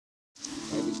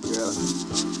girl.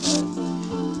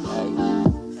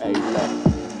 Hey, hey,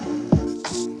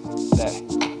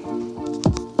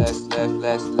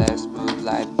 let's move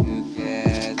life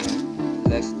together.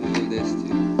 Let's do this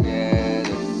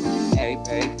together. Hey,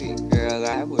 baby girl,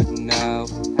 I wouldn't know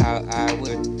how I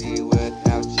would be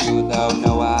without you, though.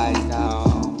 No, I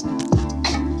don't.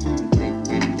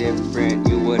 Thinking different,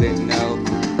 you wouldn't know.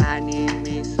 I need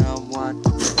me someone to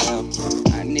help.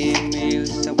 I need me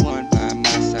someone by my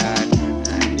side.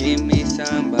 I need me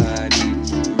somebody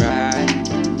to ride.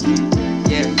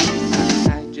 Yeah,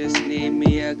 I just need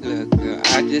me a good girl.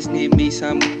 I just need me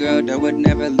some girl that would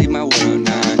never leave my world.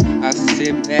 Nah, I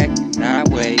sit back and I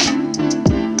wait.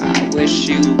 I wish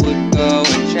you would go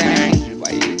and change.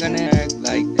 Why you gonna act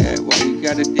like that? Why you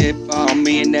gotta dip on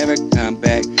me and never come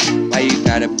back? Why you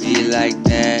gotta be like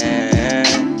that?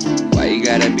 Why you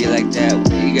gotta be like that?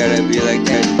 Why you gotta be like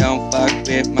that? Don't fuck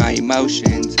with my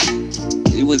emotions.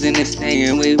 We was in this thing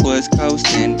and we was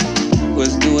coasting. We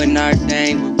was doing our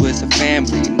thing, we was a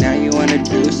family. Now you wanna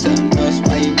do something else.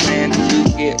 Why you plan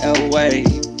to get away?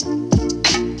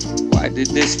 Why did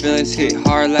this feelings hit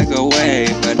hard like a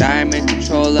wave? But I'm in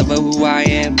control of who I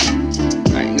am.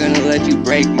 I ain't gonna let you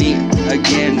break me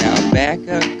again. Now back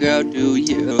up, girl, do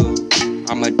you?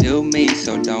 I'ma do me,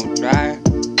 so don't try.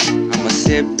 I'ma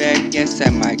sit back, yes, I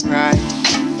might cry.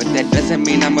 But that doesn't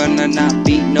mean I'm gonna not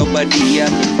beat nobody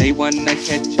up if they wanna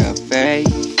catch a fade.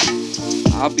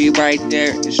 I'll be right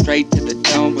there and straight to the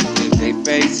dome, but if they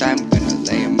face, I'm gonna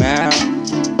lay 'em out.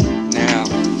 Now,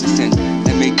 listen,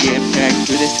 let me get back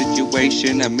to the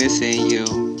situation, I'm missing you.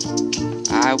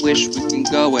 I wish we can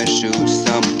go and shoot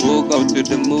some pool, go to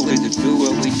the movies and do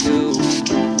what we do.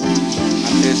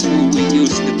 I miss who we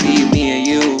used to be, me and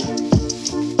you.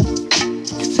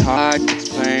 It's hard to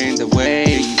explain the way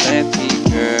you left me,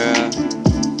 girl.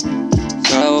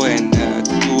 So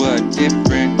into a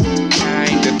different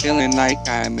kind of feeling, like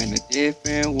I'm in a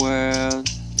different world.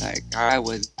 Like I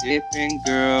was different,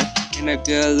 girl, in a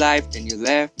good life, then you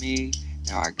left me.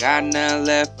 Now I got none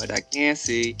left, but I can't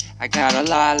see. I got a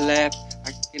lot left,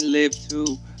 I can live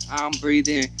too. I'm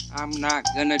breathing, I'm not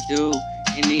gonna do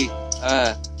any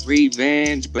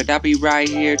revenge, but I'll be right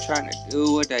here trying to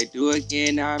do what I do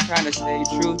again. Now I'm trying to stay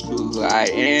true to who I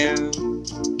am.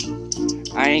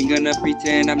 I ain't gonna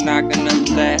pretend, I'm not gonna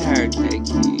let her take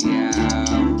me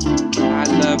out. I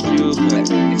love you, but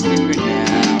it's different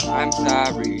now. I'm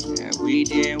sorry that we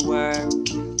didn't work,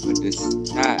 but it's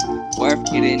not worth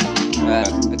getting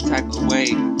a type of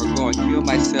way or going to kill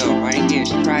myself. I ain't getting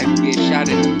striped, get shot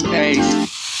in the face.